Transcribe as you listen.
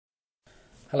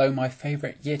Hello my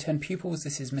favourite Year 10 pupils,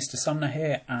 this is Mr Sumner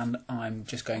here and I'm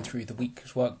just going through the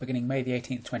week's work beginning May the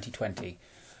 18th, 2020.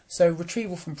 So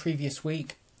retrieval from previous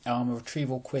week, a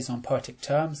retrieval quiz on poetic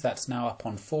terms, that's now up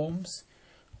on Forms,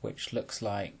 which looks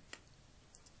like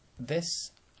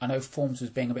this. I know Forms was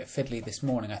being a bit fiddly this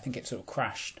morning, I think it sort of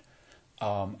crashed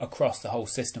across the whole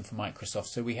system for Microsoft,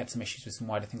 so we had some issues with some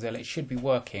wider things earlier. It should be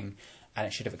working and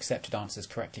it should have accepted answers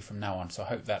correctly from now on, so I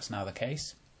hope that's now the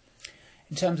case.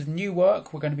 In terms of new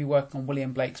work, we're going to be working on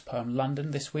William Blake's poem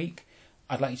London this week.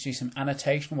 I'd like you to do some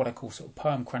annotation, what I call sort of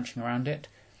poem crunching around it,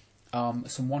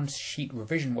 some one-sheet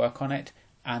revision work on it,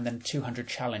 and then 200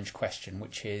 challenge question,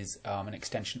 which is an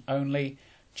extension only.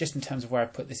 Just in terms of where I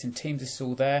put this in Teams, this is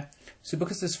all there. So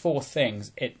because there's 4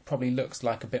 things, it probably looks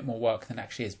like a bit more work than it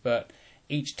actually is, but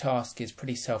each task is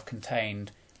pretty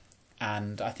self-contained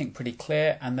and I think pretty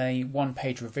clear, and the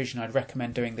one-page revision, I'd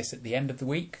recommend doing this at the end of the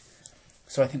week.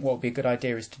 So I think what would be a good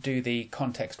idea is to do the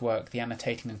context work, the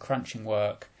annotating and crunching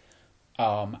work,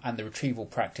 and the retrieval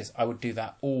practice. I would do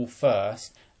that all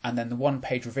first, and then the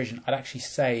one-page revision I'd actually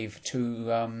save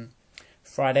to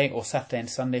Friday or Saturday and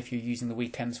Sunday if you're using the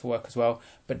weekends for work as well.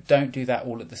 But don't do that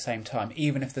all at the same time.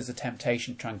 Even if there's a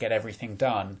temptation to try and get everything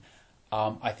done,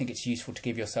 I think it's useful to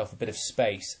give yourself a bit of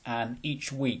space. And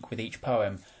each week with each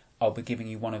poem, I'll be giving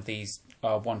you one of these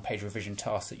one-page revision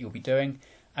tasks that you'll be doing.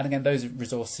 And again, those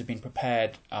resources have been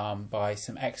prepared by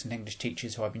some excellent English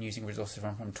teachers who I've been using resources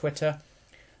from Twitter,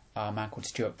 a man called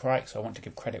Stuart Pryke, so I want to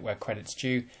give credit where credit's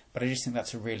due, but I just think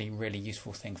that's a really, really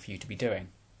useful thing for you to be doing.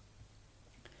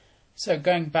 So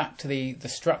going back to the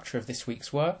structure of this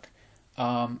week's work,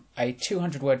 a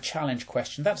 200-word challenge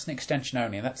question, that's an extension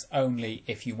only, and that's only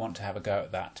if you want to have a go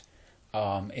at that.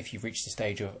 If you've reached the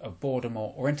stage of boredom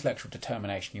or intellectual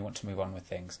determination, you want to move on with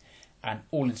things. And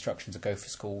all instructions are go for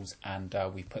schools, and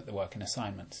we put the work in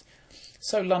assignments.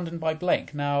 So London by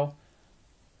Blake. Now,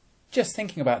 just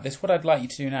thinking about this, what I'd like you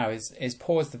to do now is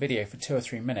pause the video for 2 or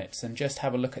 3 minutes and just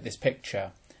have a look at this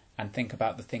picture and think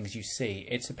about the things you see.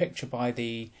 It's a picture by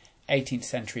the 18th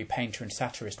century painter and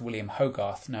satirist William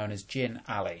Hogarth, known as Gin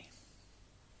Alley.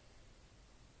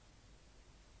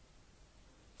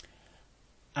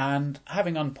 And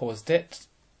having unpaused it,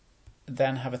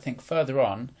 then have a think further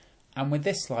on. And with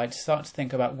this slide, start to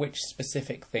think about which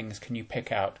specific things can you pick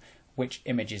out, which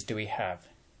images do we have.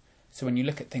 So when you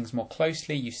look at things more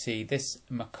closely, you see this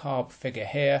macabre figure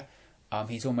here.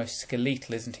 He's almost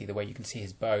skeletal, isn't he? The way you can see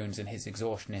his bones and his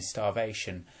exhaustion, his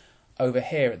starvation. Over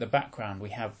here at the background, we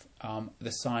have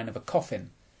the sign of a coffin.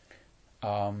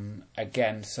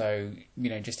 Again, so,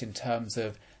 just in terms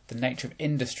of the nature of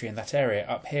industry in that area,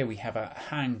 up here we have a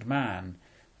hanged man,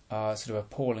 sort of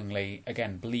appallingly,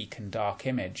 again, bleak and dark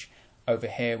image. Over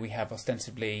here we have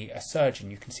ostensibly a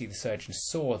surgeon. You can see the surgeon's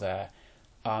saw there.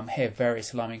 Here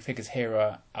various alarming figures. Here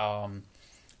are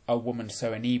a woman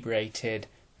so inebriated,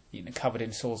 covered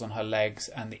in sores on her legs,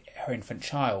 and her infant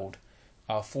child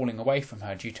are falling away from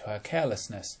her due to her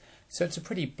carelessness. So it's a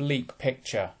pretty bleak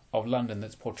picture of London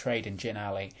that's portrayed in Gin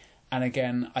Alley. And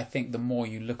again, I think the more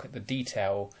you look at the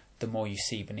detail, the more you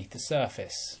see beneath the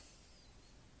surface.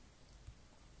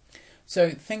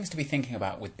 So things to be thinking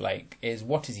about with Blake is,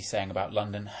 what is he saying about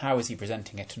London, how is he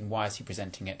presenting it, and why is he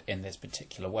presenting it in this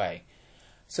particular way?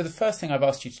 So the first thing I've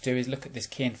asked you to do is look at this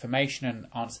key information and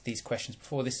answer these questions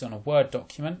before. This is on a Word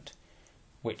document,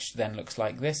 which then looks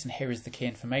like this, and here is the key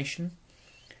information.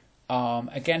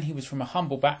 Again, he was from a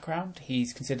humble background.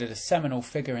 He's considered a seminal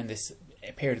figure in this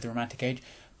period of the Romantic Age,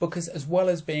 because as well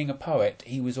as being a poet,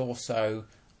 he was also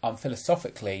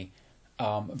philosophically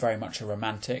very much a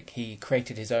romantic. He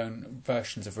created his own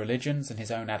versions of religions and his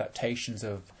own adaptations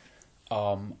of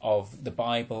the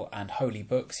Bible and holy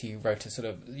books. He wrote a sort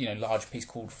of large piece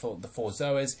called The Four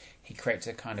Zoas. He created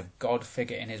a kind of god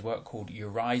figure in his work called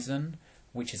Urizen,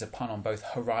 which is a pun on both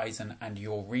horizon and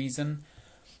your reason.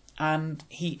 And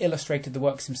he illustrated the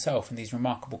works himself in these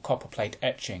remarkable copperplate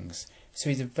etchings. So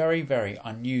he's a very, very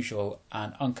unusual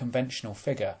and unconventional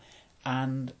figure.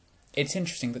 And it's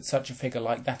interesting that such a figure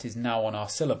like that is now on our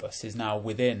syllabus, is now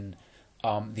within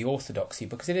the orthodoxy,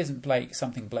 because it isn't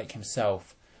something Blake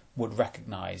himself would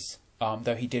recognise,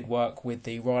 though he did work with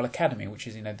the Royal Academy, which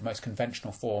is the most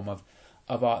conventional form of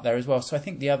art there as well. So I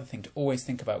think the other thing to always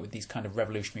think about with these kind of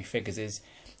revolutionary figures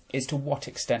is to what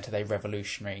extent are they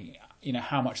revolutionary?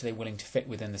 How much are they willing to fit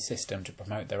within the system to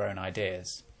promote their own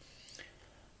ideas?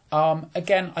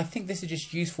 Again, I think this is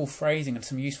just useful phrasing and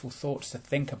some useful thoughts to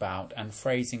think about, and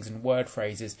phrasings and word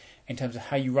phrases in terms of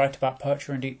how you write about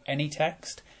poetry and any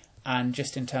text, and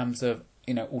just in terms of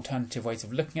alternative ways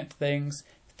of looking at things,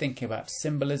 thinking about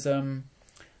symbolism,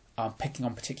 picking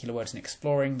on particular words and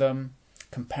exploring them,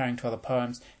 comparing to other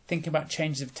poems, thinking about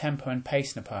changes of tempo and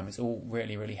pace in a poem is all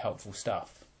really, really helpful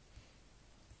stuff.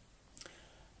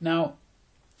 Now,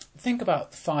 think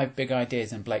about the 5 big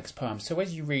ideas in Blake's poem. So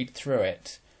as you read through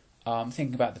it,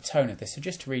 thinking about the tone of this, so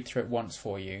just to read through it once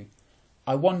for you.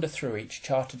 I wander through each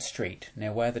charted street,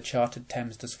 near where the charted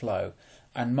Thames does flow,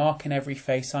 and mark in every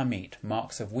face I meet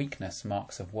marks of weakness,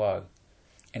 marks of woe.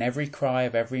 In every cry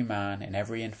of every man, in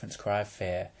every infant's cry of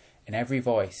fear, in every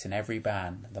voice, in every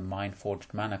ban, the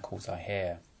mind-forged manacles I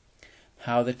hear.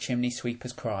 How the chimney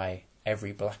sweepers cry,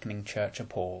 every blackening church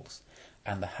appalls,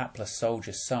 and the hapless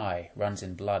soldier's sigh runs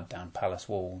in blood down palace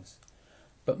walls.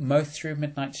 But most through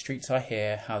midnight streets I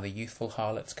hear how the youthful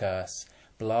harlot's curse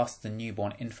blasts the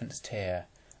newborn infant's tear,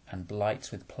 and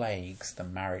blights with plagues the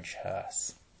marriage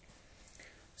hearse.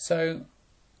 So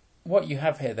what you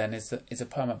have here then is a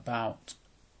poem about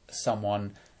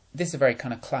someone. This is a very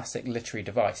kind of classic literary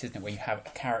device, isn't it, where you have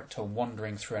a character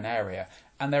wandering through an area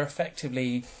and they're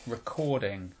effectively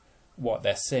recording what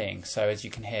they're seeing. So as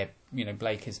you can hear,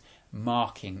 Blake is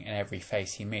marking in every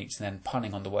face he meets, and then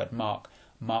punning on the word mark,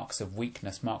 marks of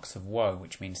weakness, marks of woe,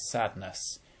 which means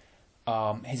sadness.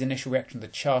 His initial reaction to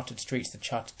the charted streets, the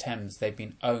charted Thames, they've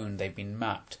been owned, they've been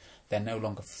mapped, they're no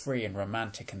longer free and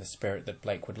romantic in the spirit that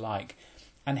Blake would like.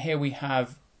 And here we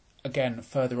have, again,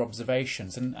 further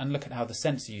observations, and look at how the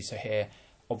senses are used. So here,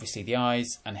 obviously the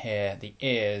eyes, and here the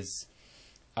ears,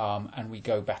 and we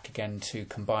go back again to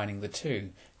combining the two,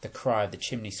 the cry of the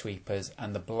chimney sweepers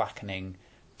and the blackening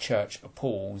church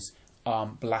appalls,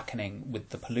 blackening with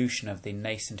the pollution of the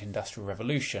nascent industrial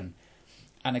revolution.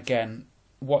 And again,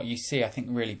 what you see, I think,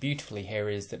 really beautifully here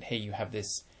is that here you have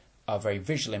this very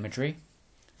visual imagery,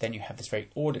 then you have this very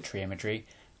auditory imagery,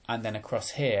 and then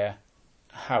across here,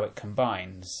 how it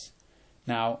combines.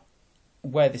 Now,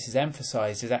 where this is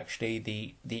emphasised is actually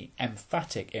the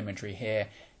emphatic imagery here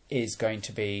is going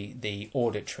to be the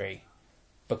auditory,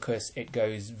 because it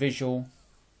goes visual,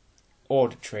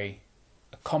 auditory,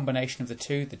 a combination of the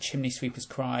two, the chimney sweeper's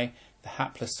cry, the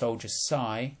hapless soldier's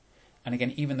sigh, and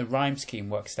again, even the rhyme scheme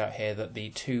works out here that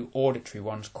the 2 auditory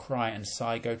ones, cry and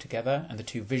sigh, go together, and the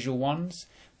 2 visual ones,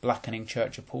 blackening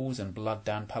church appalls and blood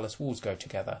down palace walls, go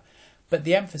together. But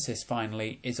the emphasis,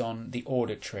 finally, is on the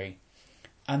auditory,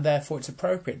 and therefore it's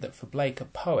appropriate that for Blake, a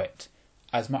poet,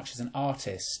 as much as an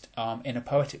artist, in a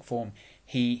poetic form,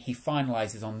 he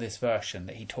finalises on this version,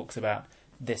 that he talks about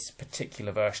this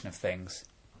particular version of things.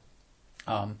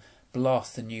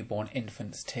 Blast the newborn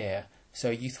infant's tear,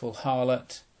 so youthful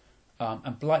harlot,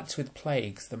 and blights with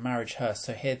plagues the marriage hearse.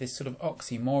 So here this sort of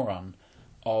oxymoron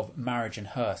of marriage and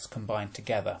hearse combined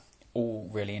together. All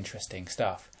really interesting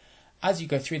stuff. As you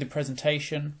go through the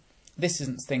presentation, this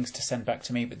isn't things to send back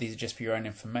to me, but these are just for your own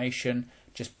information.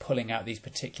 Just pulling out these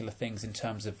particular things in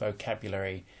terms of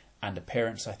vocabulary and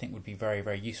appearance, I think would be very,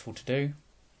 very useful to do.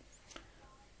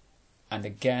 And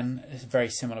again, it's a very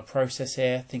similar process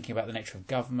here, thinking about the nature of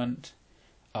government,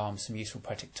 some useful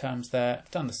poetic terms there.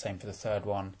 I've done the same for the 3rd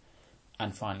one,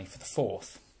 and finally for the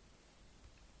 4th.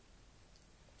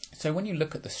 So when you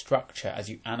look at the structure as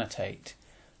you annotate,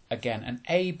 again, an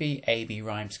A-B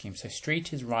rhyme scheme. So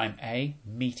street is rhyme A,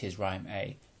 meet is rhyme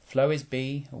A, flow is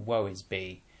B, woe is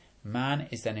B. Man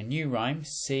is then a new rhyme,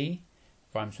 C,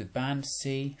 rhymes with band,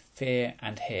 C, fear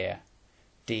and hear,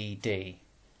 D, D,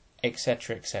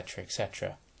 etc, etc,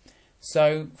 etc.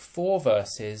 So 4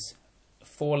 verses,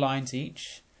 4 lines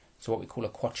each, so what we call a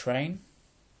quatrain.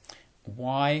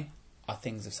 Why are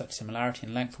things of such similarity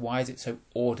in length? Why is it so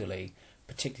orderly,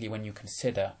 particularly when you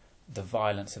consider the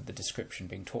violence of the description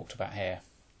being talked about here?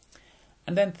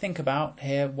 And then think about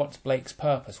here, what's Blake's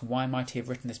purpose? Why might he have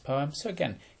written this poem? So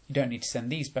again, you don't need to send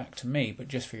these back to me, but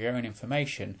just for your own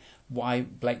information, why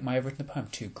Blake might have written the poem: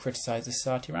 to criticise the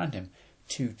society around him,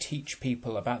 to teach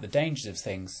people about the dangers of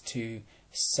things, to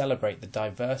celebrate the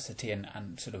diversity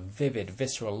and sort of vivid,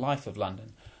 visceral life of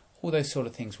London. All those sort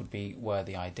of things would be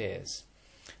worthy ideas.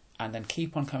 And then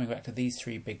keep on coming back to these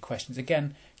 3 big questions.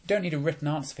 Again, you don't need a written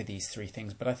answer for these 3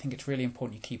 things, but I think it's really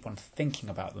important you keep on thinking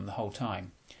about them the whole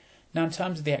time. Now, in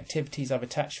terms of the activities I've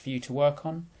attached for you to work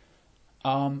on,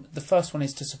 the first one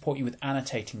is to support you with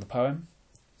annotating the poem.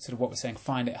 Sort of what we're saying,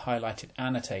 find it, highlight it,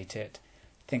 annotate it,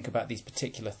 think about these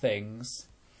particular things.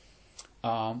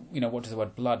 What does the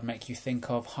word blood make you think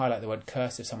of? Highlight the word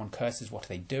curse. If someone curses, what are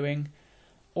they doing?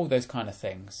 All those kind of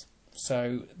things.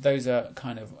 So those are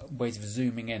kind of ways of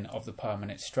zooming in of the poem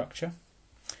and its structure.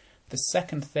 The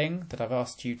second thing that I've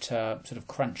asked you to sort of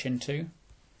crunch into,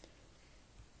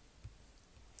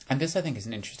 and this I think is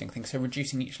an interesting thing, so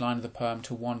reducing each line of the poem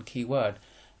to 1 key word.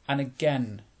 And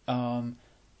again,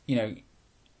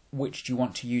 which do you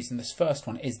want to use in this first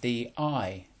one? Is the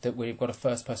I, that we've got a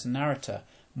first person narrator,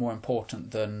 more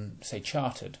important than, say,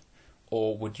 chartered?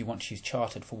 Or would you want to use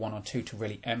chartered for 1 or 2 to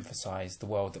really emphasise the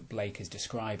world that Blake is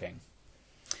describing?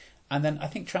 And then I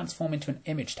think transform into an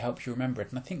image to help you remember it.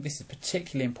 And I think this is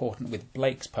particularly important with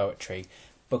Blake's poetry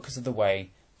because of the way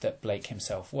that Blake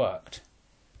himself worked.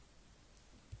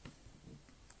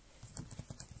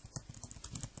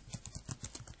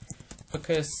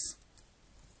 Because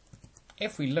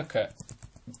if we look at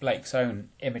Blake's own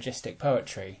imagistic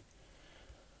poetry,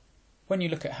 when you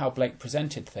look at how Blake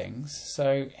presented things,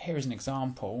 so here is an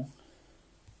example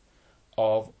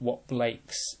of what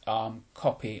Blake's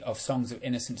copy of Songs of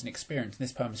Innocence and Experience, and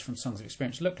this poem is from Songs of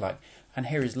Experience, looked like. And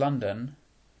here is London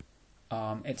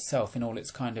itself in all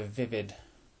its kind of vivid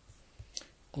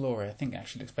glory. I think it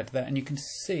actually looks better there. And you can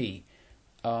see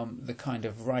the kind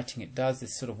of writing it does,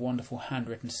 this sort of wonderful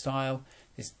handwritten style,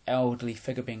 this elderly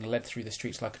figure being led through the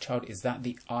streets like a child. Is that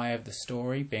the eye of the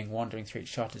story, being wandering through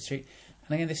each chartered street?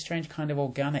 And again, this strange kind of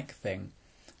organic thing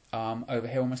over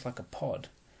here, almost like a pod.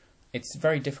 It's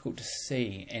very difficult to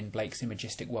see in Blake's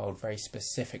imagistic world very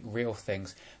specific, real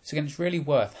things. So again, it's really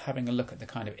worth having a look at the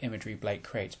kind of imagery Blake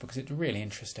creates because it's really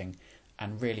interesting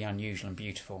and really unusual and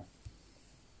beautiful.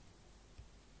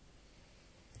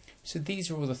 So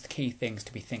these are all the key things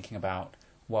to be thinking about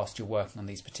whilst you're working on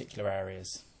these particular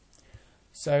areas.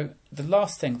 So the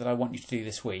last thing that I want you to do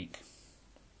this week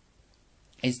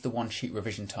is the one-sheet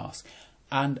revision task.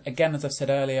 And again, as I've said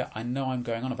earlier, I know I'm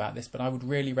going on about this, but I would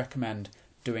really recommend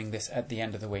doing this at the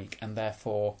end of the week, and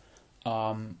therefore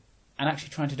and actually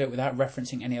trying to do it without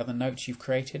referencing any other notes you've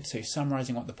created, so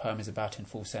summarising what the poem is about in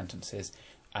full sentences.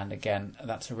 And again,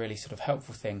 that's a really sort of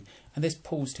helpful thing, and this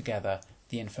pulls together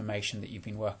the information that you've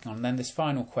been working on. And then this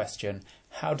final question,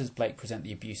 how does Blake present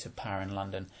the abuse of power in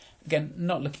London? Again,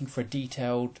 not looking for a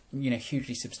detailed,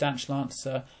 hugely substantial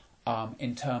answer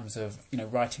in terms of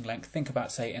writing length. Think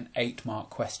about, say, an 8-mark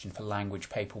question for language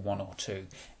paper 1 or 2.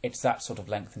 It's that sort of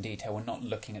length and detail. We're not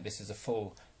looking at this as a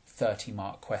full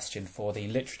 30-mark question for the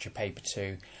literature paper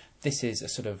 2. This is a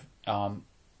sort of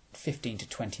 15 to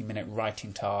 20 minute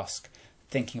writing task,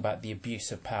 thinking about the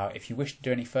abuse of power. If you wish to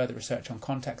do any further research on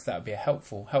context, that would be a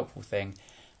helpful thing,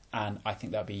 and I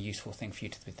think that would be a useful thing for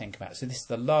you to think about. So this is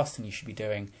the last thing you should be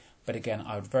doing, but again,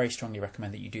 I would very strongly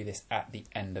recommend that you do this at the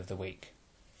end of the week.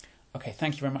 Okay,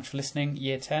 thank you very much for listening,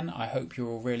 Year 10. I hope you're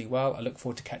all really well. I look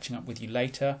forward to catching up with you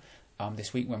later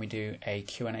this week when we do a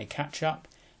Q&A catch-up,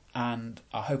 and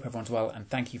I hope everyone's well, and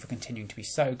thank you for continuing to be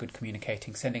so good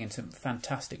communicating, sending in some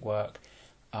fantastic work.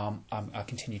 I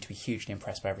continue to be hugely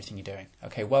impressed by everything you're doing.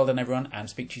 Okay, well done everyone, and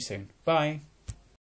speak to you soon. Bye.